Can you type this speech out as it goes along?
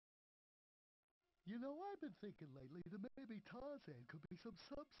You know, I've been thinking lately that maybe Tarzan could be some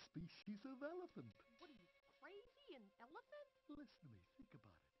subspecies of elephant. What are you, crazy? An elephant? Listen to me, think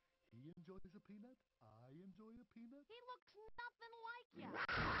about it. He enjoys a peanut, I enjoy a peanut. He looks nothing like you.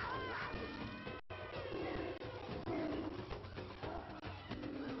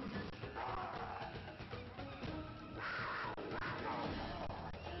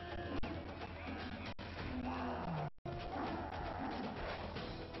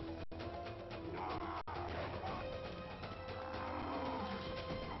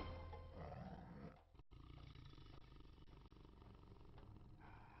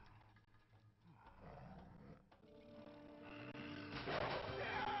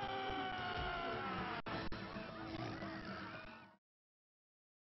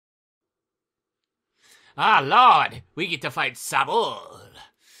 Ah, Lord, we get to fight Sabooorrrr.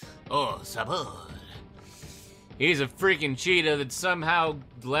 Oh, Sabooorrrr. He's a freaking cheetah that somehow,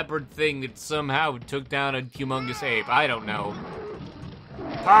 leopard thing that somehow took down a humongous ape. I don't know.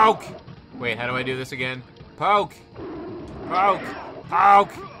 Poke! Wait, how do I do this again? Poke! Poke!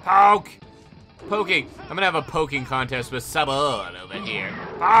 Poke! Poke! Poking. I'm gonna have a poking contest with Sabooorrrr over here.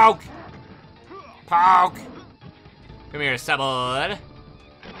 Poke! Poke! Come here, Sabooorrrr.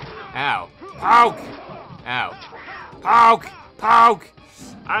 Ow. Poke! Ow. Poke! Poke!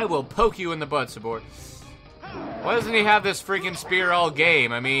 I will poke you in the butt, Sabooorrrr. Why doesn't he have this freaking spear all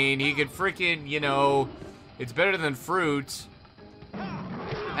game? I mean, he could freaking, you know, it's better than fruit.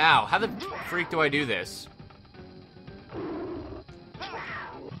 Ow, how the freak do I do this?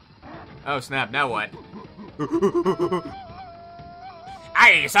 Oh, snap, now what?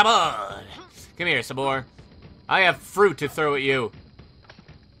 Aye, Sabooorrrr! Come here, Sabooorrrr. I have fruit to throw at you.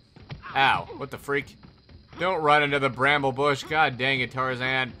 Ow, what the freak? Don't run into the bramble bush. God dang it,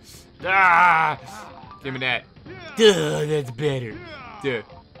 Tarzan. Ah! Give me that. Duh, that's better. Duh.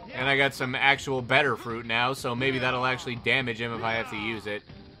 And I got some actual better fruit now, so maybe that'll actually damage him if I have to use it.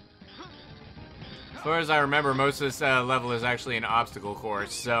 As far as I remember, most of this level is actually an obstacle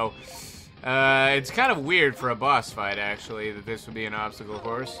course, so it's kind of weird for a boss fight, actually, that this would be an obstacle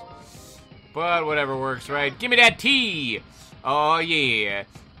course. But whatever works, right? Give me that T! Oh, yeah.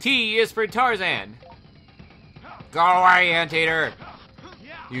 T is for Tarzan. Go away, anteater.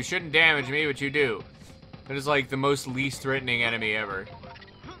 You shouldn't damage me, but you do. That is like the most least threatening enemy ever.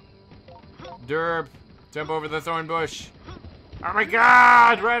 Derp. Jump over the thorn bush. Oh my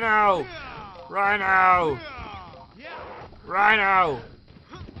god! Rhino! Rhino! Rhino!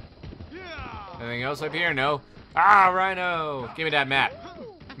 Anything else up here? No. Ah, Rhino! Give me that map.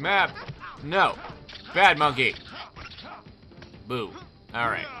 Map! No. Bad monkey. Boo.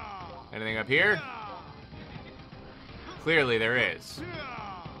 Alright. Anything up here? Clearly there is.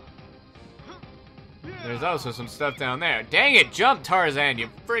 There's also some stuff down there. Dang it! Jump, Tarzan, you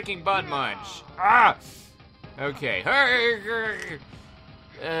freaking butt munch! Ah! Okay.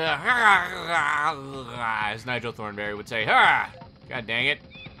 As Nigel Thornberry would say, ha! God dang it.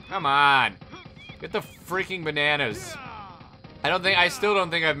 Come on. Get the freaking bananas. I still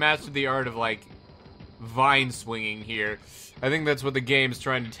don't think I've mastered the art of, like, vine swinging here. I think that's what the game's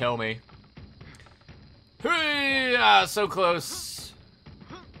trying to tell me. Ah, so close.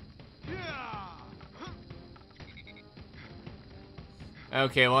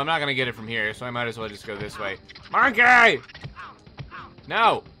 Okay, well, I'm not gonna get it from here, so I might as well just go this way. Monkey!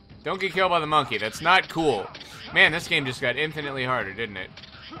 No! Don't get killed by the monkey. That's not cool. Man, this game just got infinitely harder, didn't it?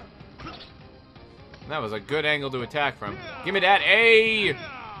 That was a good angle to attack from. Give me that A!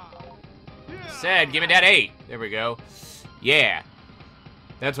 Said, give me that A! There we go. Yeah.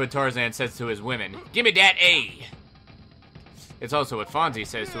 That's what Tarzan says to his women. Give me that A! It's also what Fonzie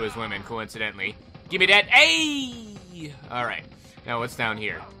says to his women, coincidentally. Give me that A! Alright. Now what's down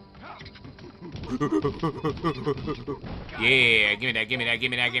here? Yeah, give me that, give me that, give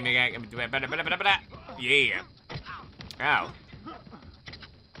me that, give me that. Yeah. Ow.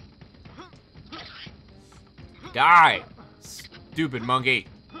 Die! Stupid monkey.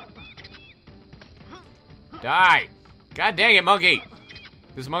 Die! God dang it, monkey!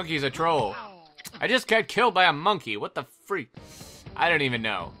 This monkey's a troll. I just got killed by a monkey. What the freak? I don't even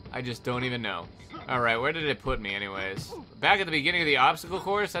know. I just don't even know. Alright, where did it put me anyways? Back at the beginning of the obstacle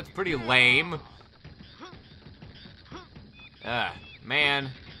course? That's pretty lame. Man.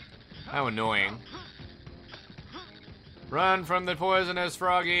 How annoying. Run from the poisonous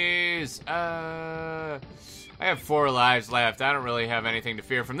froggies! I have 4 lives left. I don't really have anything to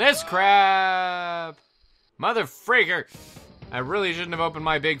fear from this crap! Mother freaker! I really shouldn't have opened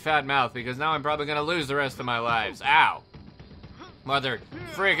my big fat mouth because now I'm probably gonna lose the rest of my lives. Ow! Mother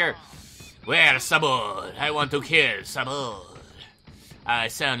freaker! Where Sabooorrrr? I want to kill Sabooorrrr. I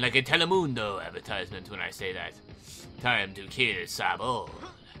sound like a Telemundo advertisement when I say that. Time to kill Sabooorrrr.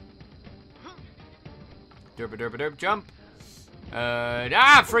 Derp, jump.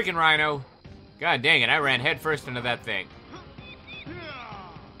 Freaking rhino. God dang it, I ran headfirst into that thing.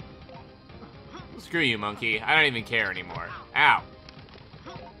 Screw you, monkey. I don't even care anymore. Ow.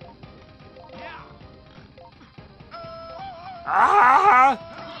 Ah!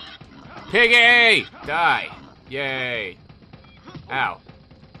 Piggy! Die. Yay. Ow.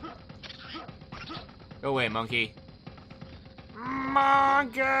 Go away, monkey.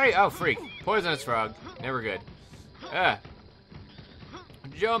 Monkey! Oh, freak. Poisonous frog. Never good.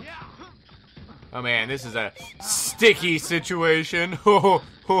 Jump. Oh, man, this is a sticky situation.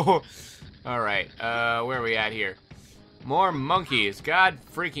 Alright, where are we at here? More monkeys. God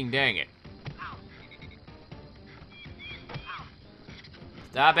freaking dang it.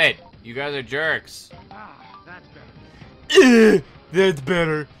 Stop it. You guys are jerks. That's better. That's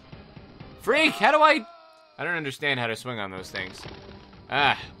better. Freak, how do I don't understand how to swing on those things.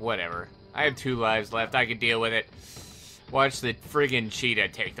 Whatever. I have 2 lives left. I can deal with it. Watch the friggin' cheetah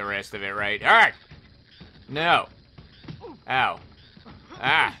take the rest of it, right? Alright! No. Ow.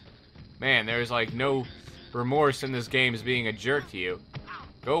 Ah. Man, there's like no remorse in this game as being a jerk to you.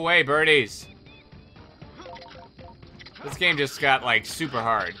 Go away, birdies. This game just got like super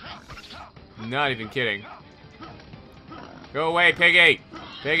hard. Not even kidding. Go away, piggy!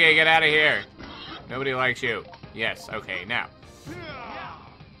 Piggy, get out of here. Nobody likes you. Yes, okay, now.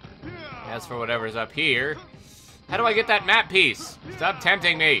 As for whatever's up here, how do I get that map piece? Stop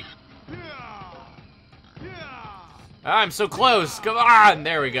tempting me. Oh, I'm so close. Come on.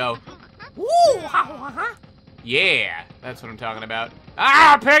 There we go. Woo! Yeah, that's what I'm talking about.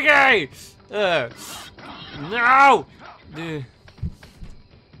 Ah, piggy! No!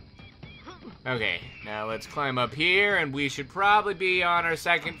 Okay, now let's climb up here, and we should probably be on our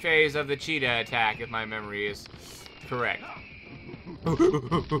second phase of the cheetah attack, if my memory is correct.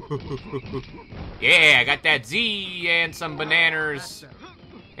 Yeah, I got that Z and some bananas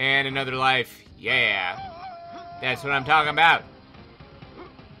and another life. Yeah, that's what I'm talking about.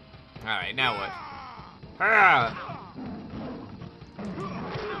 Alright, now what?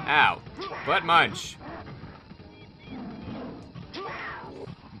 Ow. Butt munch.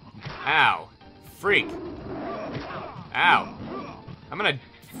 Ow. Freak. Ow. I'm gonna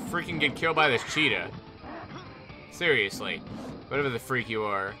freaking get killed by this cheetah. Seriously. Whatever the freak you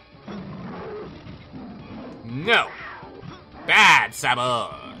are. No! Bad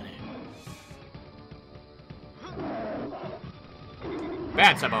Sabooorrrr!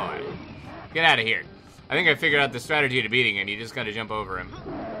 Bad Sabooorrrr! Get out of here. I think I figured out the strategy to beating him. You just gotta jump over him.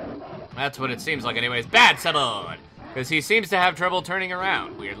 That's what it seems like anyways. Bad Sabooorrrr! Because he seems to have trouble turning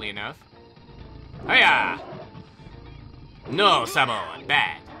around, weirdly enough. Hiya! No, Sabooorrrr!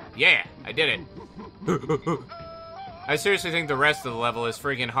 Bad. Yeah, I did it. I seriously think the rest of the level is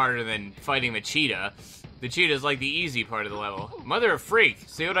freaking harder than fighting the cheetah. The cheetah is like the easy part of the level. Mother of freak!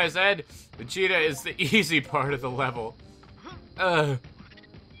 See what I said? The cheetah is the easy part of the level. No,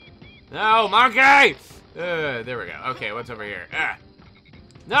 monkey! There we go. Okay, what's over here?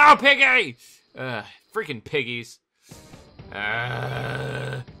 No, piggy! Freaking piggies.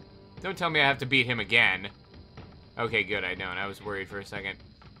 Don't tell me I have to beat him again. Okay, good, I don't. I was worried for a second.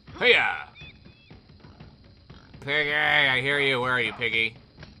 Hiya! Piggy, I hear you. Where are you, piggy?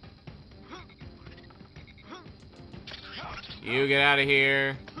 You get out of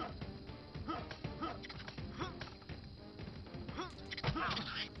here.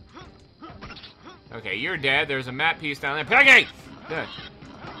 Okay, you're dead. There's a map piece down there. Piggy!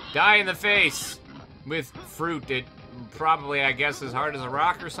 Die in the face with fruit that probably, I guess, is hard as a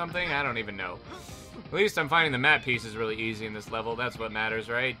rock or something. I don't even know. At least I'm finding the map piece is really easy in this level. That's what matters,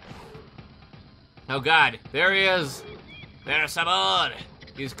 right? Oh god, there he is. There's Sabooorrrr.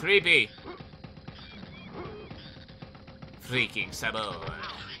 He's creepy. Freaking Sabooorrrr.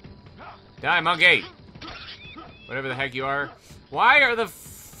 Die, monkey. Whatever the heck you are. Why are the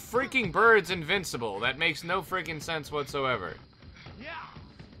freaking birds invincible? That makes no freaking sense whatsoever.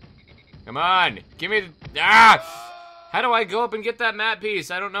 Come on, give me the... How do I go up and get that map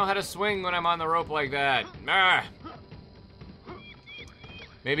piece? I don't know how to swing when I'm on the rope like that.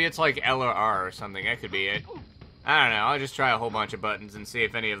 Maybe it's like L or R or something. That could be it. I don't know. I'll just try a whole bunch of buttons and see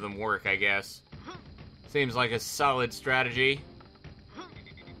if any of them work, I guess. Seems like a solid strategy.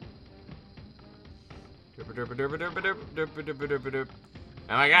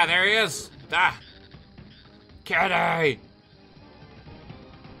 Oh my god, there he is! Kitty!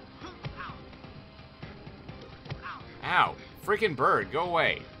 Ow. Freaking bird, go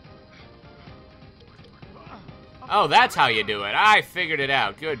away. Oh, that's how you do it. I figured it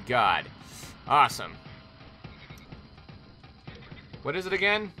out. Good God. Awesome. What is it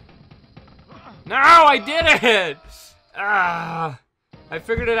again? No, I did it! Ah, I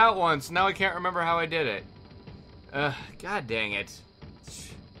figured it out once. Now I can't remember how I did it. God dang it.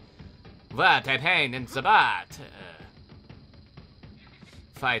 What I pain in Sabat?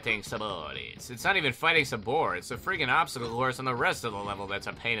 Fighting Sabooorrrr. It's not even fighting Sabooorrrr. It's a freaking obstacle course on the rest of the level that's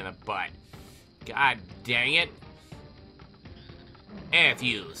a pain in the butt. God dang it. F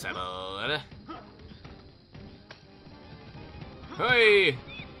you, Sabooorrrr. Hey!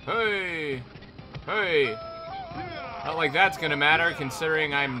 Hey! Hey! Not like that's gonna matter,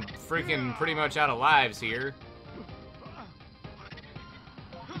 considering I'm freaking pretty much out of lives here.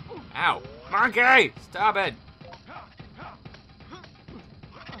 Ow! Monkey! Stop it!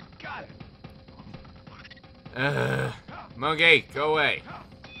 Monkey, go away.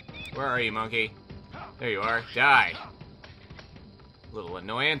 Where are you, monkey? There you are. Die. Little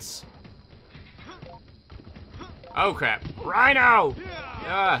annoyance. Oh, crap. Rhino!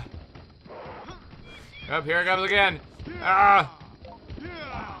 Up, here it comes again.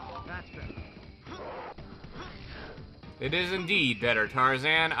 It is indeed better,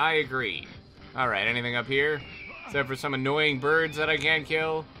 Tarzan. I agree. Alright, anything up here? Except for some annoying birds that I can't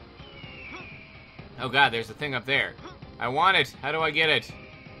kill. Oh god, there's a thing up there. I want it. How do I get it?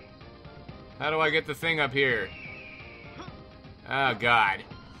 How do I get the thing up here? Oh god.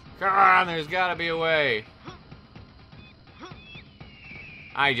 Come on, there's gotta be a way.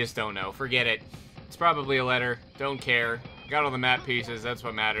 I just don't know. Forget it. It's probably a letter. Don't care. Got all the map pieces. That's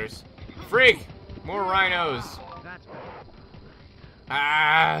what matters. Freak! More rhinos.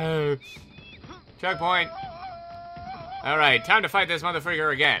 Ah! Checkpoint. Alright, time to fight this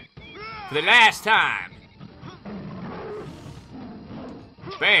motherfreaker again. For the last time.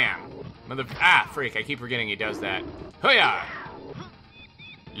 Bam! Freak, I keep forgetting he does that. Hooyah!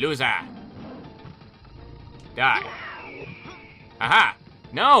 Loser. Die. Aha!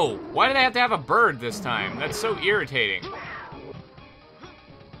 No! Why did I have to have a bird this time? That's so irritating.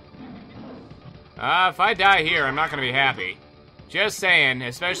 If I die here, I'm not gonna be happy. Just saying,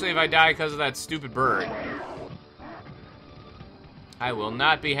 especially if I die because of that stupid bird. I will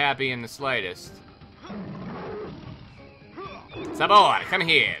not be happy in the slightest. Sabooorrrr, come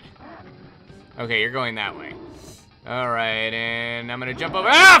here. Okay, you're going that way. Alright, and I'm gonna jump over.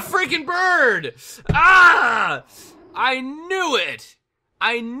 Freaking bird! I knew it!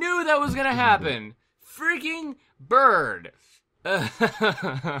 I knew that was gonna happen. Freaking bird.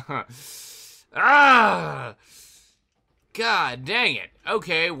 God dang it.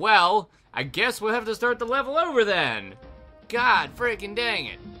 Okay, well, I guess we'll have to start the level over then. God freaking dang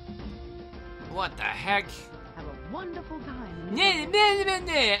it. What the heck? Have a wonderful time.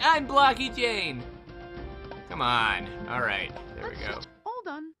 I'm Blocky Jane. Come on. Alright, there we go. All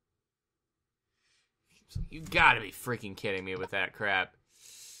done. You gotta be freaking kidding me with that crap.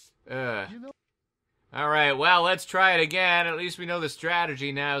 Alright, well, let's try it again. At least we know the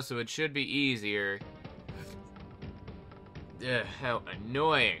strategy now, so it should be easier. How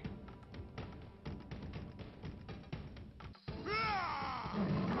annoying.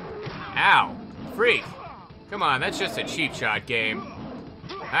 Ow! Freak! Come on, that's just a cheap shot game.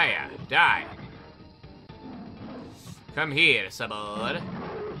 Hiya, die. Come here, Sabooorrrr.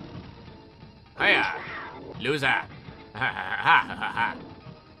 Hiya, loser. Ha ha ha ha ha.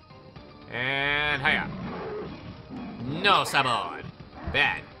 And hiya. No, Sabooorrrr.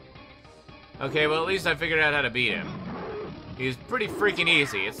 Bad. Okay, well at least I figured out how to beat him. He's pretty freaking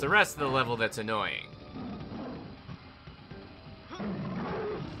easy. It's the rest of the level that's annoying.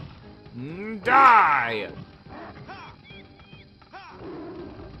 Die!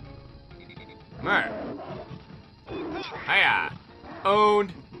 Mer. Hiya.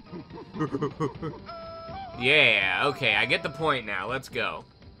 Owned. Yeah, okay, I get the point now. Let's go.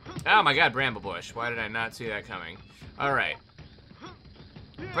 Oh my god, Bramblebush. Why did I not see that coming? Alright.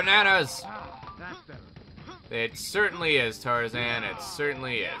 Bananas! It certainly is, Tarzan. It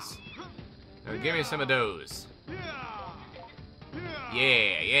certainly is. Now give me some of those.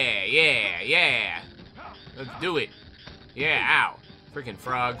 Yeah. Let's do it. Yeah, ow. Freaking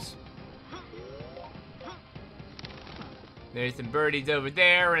frogs. There's some birdies over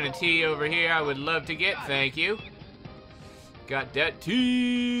there and a tea over here I would love to get, thank you. Got that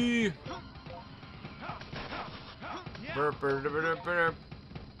tea. Burp, burp, burp, burp, burp.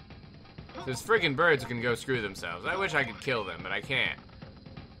 Those friggin' birds can go screw themselves. I wish I could kill them, but I can't.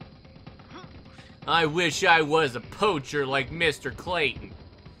 I wish I was a poacher like Mr. Clayton.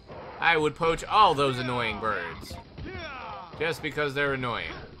 I would poach all those annoying birds. Just because they're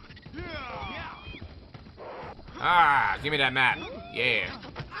annoying. Ah, give me that map. Yeah.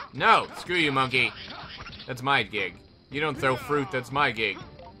 No, screw you, monkey. That's my gig. You don't throw fruit, that's my gig.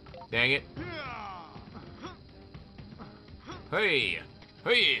 Dang it. Hey.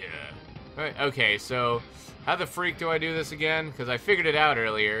 Hey. Okay, so how the freak do I do this again? Because I figured it out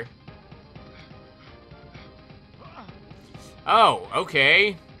earlier. Oh,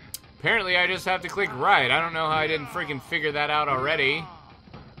 okay. Apparently I just have to click right. I don't know how I didn't freaking figure that out already.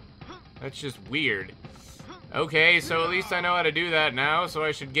 That's just weird. Okay, so at least I know how to do that now, so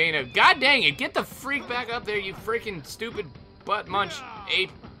I should gain a... God dang it, get the freak back up there, you freaking stupid butt munch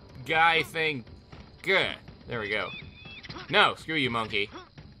ape guy thing. Good. There we go. No, screw you, monkey.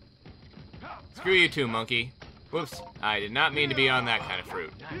 Screw you too, monkey. Whoops, I did not mean to be on that kind of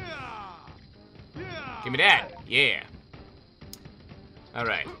fruit. Give me that. Yeah.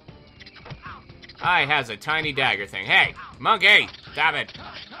 Alright. I has a tiny dagger thing. Hey, monkey, stop it.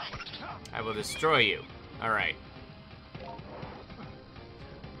 I will destroy you. Alright.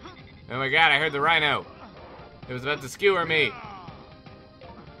 Oh my god, I heard the rhino. It was about to skewer me.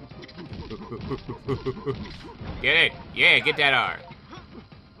 Get it? Yeah, get that R.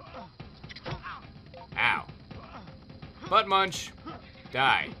 Ow. Butt munch.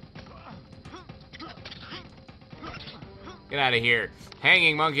 Die. Get out of here.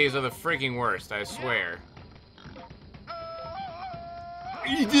 Hanging monkeys are the freaking worst, I swear.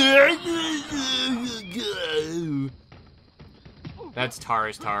 That's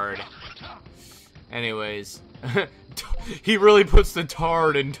Tar's tard. Anyways. He really puts the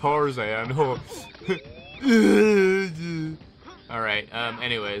tard in Tarzan. Alright,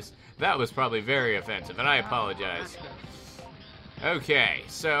 anyways. That was probably very offensive, and I apologize. Okay,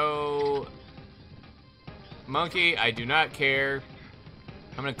 so... Monkey, I do not care.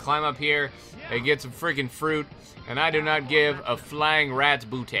 I'm gonna climb up here and get some freaking fruit, and I do not give a flying rat's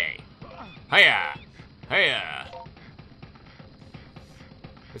booty. Hiya! Hiya!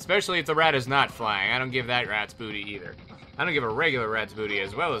 Especially if the rat is not flying. I don't give that rat's booty either. I don't give a regular rat's booty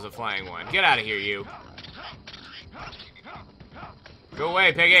as well as a flying one. Get out of here, you. Go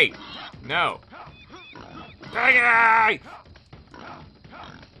away, piggy! No. Piggy!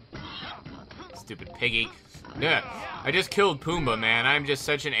 Stupid piggy. Yeah, I just killed Pumbaa, man. I'm just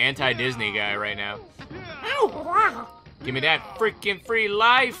such an anti-Disney guy right now. Give me that freaking free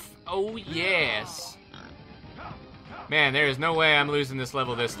life. Oh, yes. Man, there is no way I'm losing this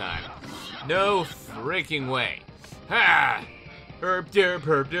level this time. No freaking way. Ha! Herp, derp,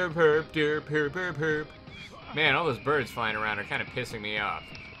 herp, derp, herp, derp, herp, herp, herp. Man, all those birds flying around are kind of pissing me off.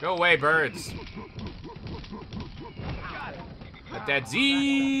 Go away, birds. Let that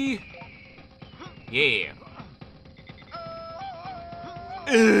Z. Yeah.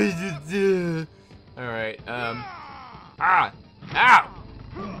 Alright, Ah! Ow!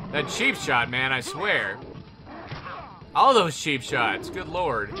 That cheap shot, man, I swear. All those cheap shots, good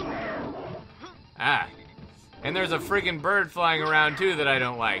lord. Ah. And there's a friggin' bird flying around, too, that I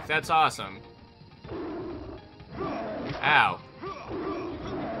don't like. That's awesome. Ow.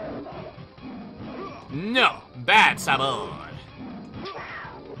 No! Bad Sabooorrrr!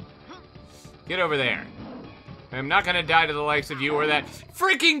 Get over there. I'm not gonna die to the likes of you or that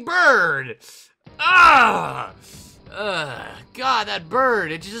freaking bird! Ah! God, that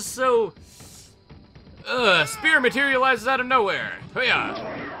bird, it's just so... spear materializes out of nowhere.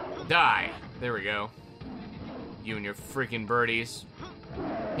 Hiya! Die. There we go. You and your freaking birdies.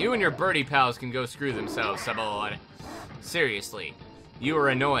 You and your birdie pals can go screw themselves, Sabooorrrr. Seriously. You are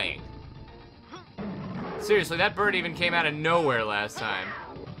annoying. Seriously, that bird even came out of nowhere last time.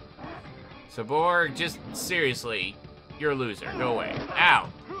 Sabooorrrr, just seriously, you're a loser. Go away. Ow.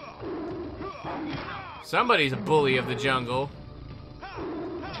 Somebody's a bully of the jungle.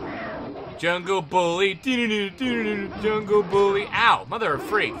 Jungle bully. Jungle bully. Ow, mother of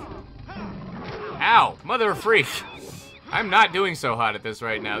freak. Ow, mother of freak. I'm not doing so hot at this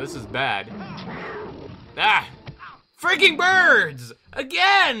right now. This is bad. Ah. Freaking birds!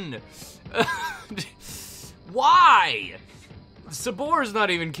 Again! Why? Sabooorrr's not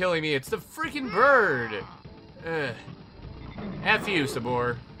even killing me. It's the freaking bird. F you,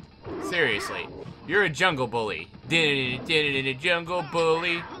 Sabooorrr. Seriously. You're a jungle bully. Jungle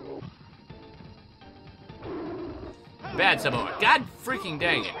bully. Bad Sabooorrr. God freaking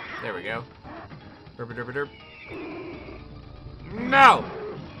dang it. There we go. Derp, derp, derp. No!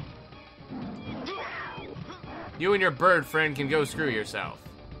 You and your bird friend can go screw yourself.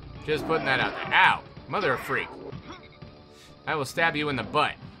 Just putting that out there. Ow! Mother of freak. I will stab you in the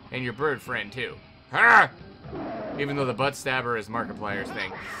butt. And your bird friend, too. Arrgh! Even though the butt stabber is Markiplier's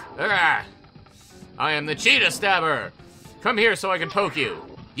thing. Arrgh! I am the cheetah stabber! Come here so I can poke you.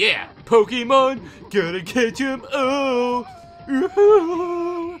 Yeah, Pokemon, gotta catch 'em all.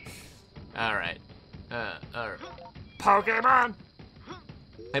 Alright. Alright. Pokemon!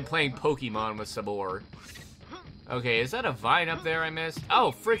 I'm playing Pokemon with Sabooorrrr. Okay, is that a vine up there I missed?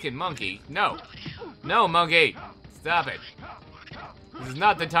 Oh, freaking monkey. No. No, monkey. Stop it. This is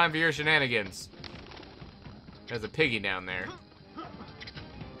not the time for your shenanigans. There's a piggy down there.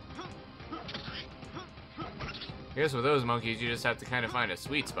 I guess with those monkeys, you just have to kind of find a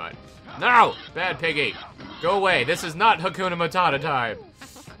sweet spot. No! Bad piggy. Go away. This is not Hakuna Matata time.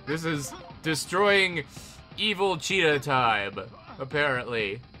 This is destroying evil cheetah time,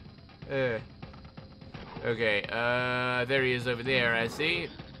 apparently. Okay, there he is over there, I see.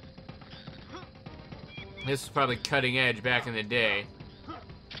 This is probably cutting edge back in the day.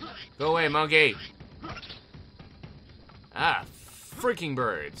 Go away, monkey. Ah, freaking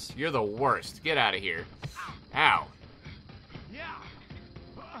birds. You're the worst. Get out of here. Ow.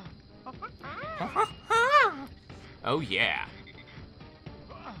 Oh, yeah.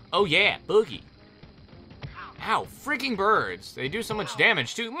 Oh, yeah, boogie. Ow, freaking birds. They do so much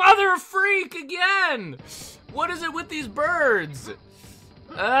damage, too. Mother freak again! What is it with these birds?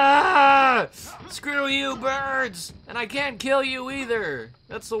 Ah! Screw you, birds! And I can't kill you either.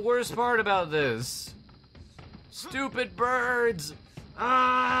 That's the worst part about this. Stupid birds!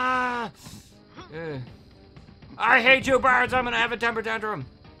 Ah! I hate you, birds! I'm gonna have a temper tantrum.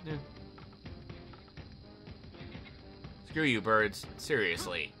 Screw you, birds.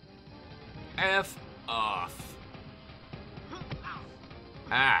 Seriously. F off.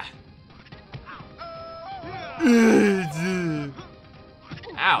 Ah.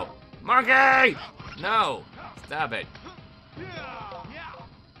 Ow. Monkey! No. Stop it.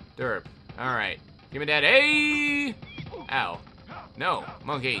 Derp. Alright. Give me that. Hey! Ow. No.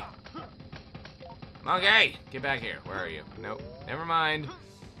 Monkey. Monkey! Get back here. Where are you? Nope. Never mind.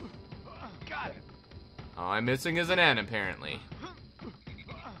 All I'm missing is an N, apparently.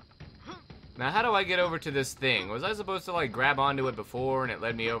 Now, how do I get over to this thing? Was I supposed to, like, grab onto it before and it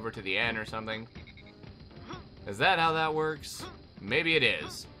led me over to the N or something? Is that how that works? Maybe it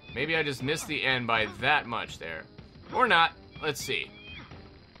is. Maybe I just missed the N by that much there. Or not. Let's see.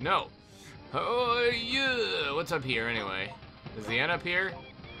 No. Oh, yeah. What's up here, anyway? Is the N up here?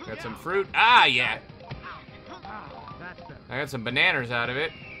 Got some fruit. Ah, yeah. I got some bananas out of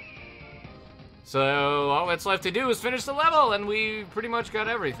it. So, all that's left to do is finish the level, and we pretty much got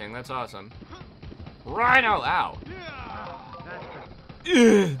everything. That's awesome. Rhino! Ow.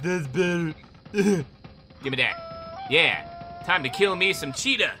 That's better. Give me that. Yeah. Time to kill me some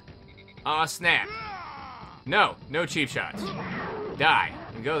cheetah. Aw, snap. No. No cheap shots. Die.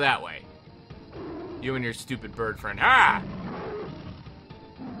 And go that way. You and your stupid bird friend. Ah!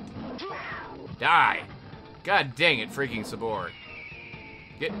 Die. God dang it, freaking Sabooorrrr.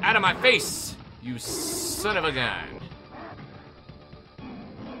 Get out of my face! You son of a gun.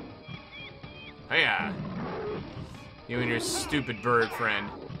 Hiya. You and your stupid bird friend.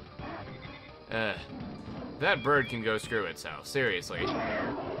 That bird can go screw itself. Seriously.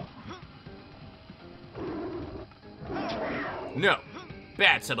 No.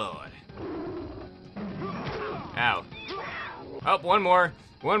 Bad Sabooorrrr. Ow. Oh, one more.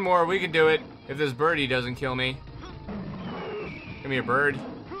 One more. We can do it. If this birdie doesn't kill me. Give me a bird.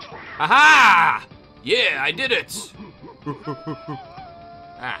 Aha! Yeah, I did it!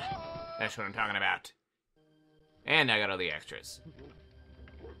 Ah, that's what I'm talking about. And I got all the extras.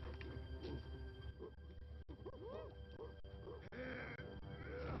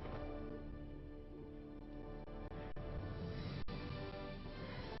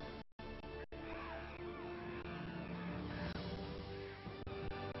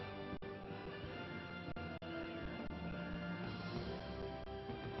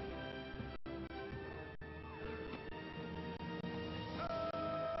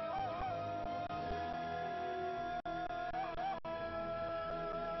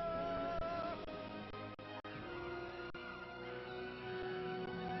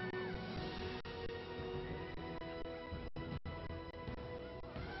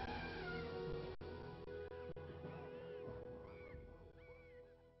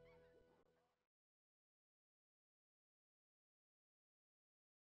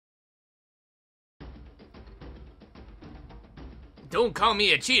 Don't call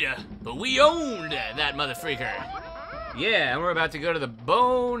me a cheetah, but we owned that motherfreaker. Yeah, and we're about to go to the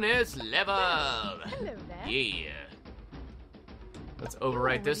bonus level. Hello there. Yeah. Let's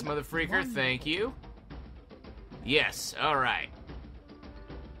overwrite this motherfreaker, thank you. Yes, alright.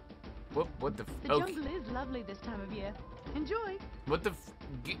 What the The jungle is lovely this time of year. Enjoy. What the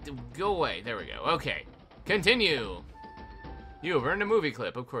go away, there we go, okay. Continue. You have earned a movie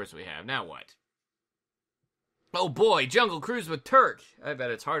clip. Of course we have. Now what? Oh boy, Jungle Cruise with Turk. I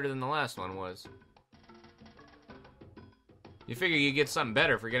bet it's harder than the last one was. You figure you get something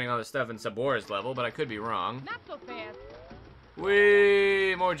better for getting all this stuff in Sabooorrrr's level, but I could be wrong. Not so fast.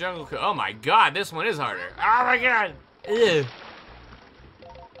 Way more Jungle Cruise. Oh my god, this one is harder. Oh my god. Ugh.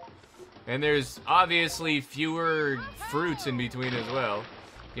 And there's obviously fewer fruits in between as well.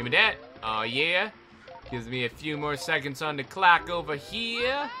 Give me that. Oh yeah. Gives me a few more seconds on the clock over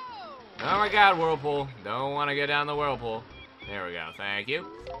here. Oh my god, whirlpool. Don't want to go down the whirlpool. There we go, thank you.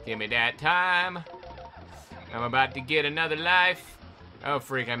 Give me that time. I'm about to get another life. Oh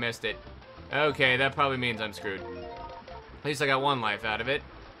freak, I missed it. Okay, that probably means I'm screwed. At least I got one life out of it.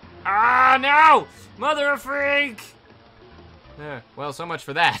 Ah, no! Mother of freak! Well, so much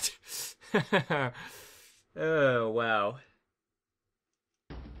for that. Oh, wow.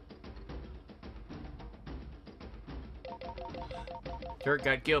 Turk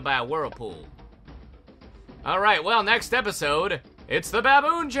got killed by a whirlpool. Alright, well, next episode, it's the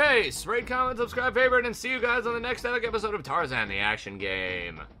baboon chase! Rate, comment, subscribe, favorite, and see you guys on the next episode of Tarzan the Action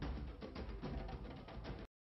Game.